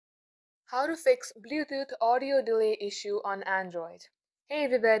How to fix Bluetooth audio delay issue on Android. Hey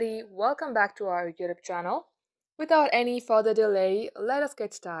everybody, welcome back to our YouTube channel. Without any further delay, let us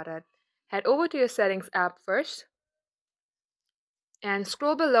get started. Head over to your settings app first and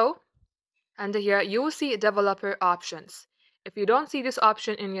scroll below. Under here, you will see developer options. If you don't see this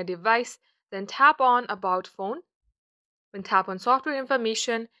option in your device, then tap on About Phone, then tap on Software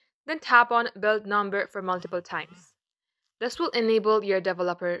Information, then tap on Build Number for multiple times. This will enable your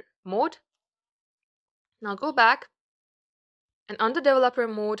developer mode. Now go back and under developer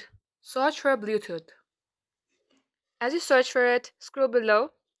mode, search for Bluetooth. As you search for it, scroll below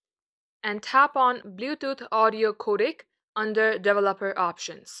and tap on Bluetooth audio codec under developer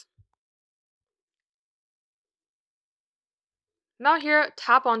options. Now here,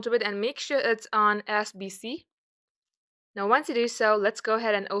 tap onto it and make sure it's on SBC. Now once you do so, let's go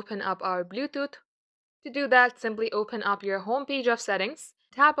ahead and open up our Bluetooth. To do that, simply open up your home page of settings,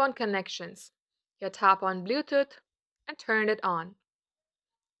 tap on connections. Here tap on Bluetooth and turn it on.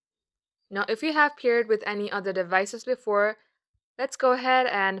 Now if you have paired with any other devices before, let's go ahead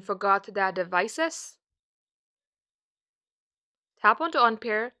and forgot that devices. Tap onto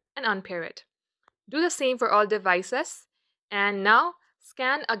unpair and unpair it. Do the same for all devices. And now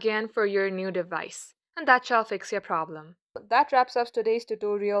scan again for your new device. And that shall fix your problem. That wraps up today's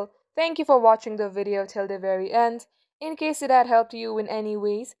tutorial. Thank you for watching the video till the very end. In case it had helped you in any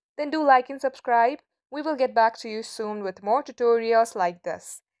ways, then do like and subscribe. We will get back to you soon with more tutorials like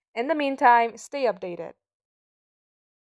this. In the meantime, stay updated.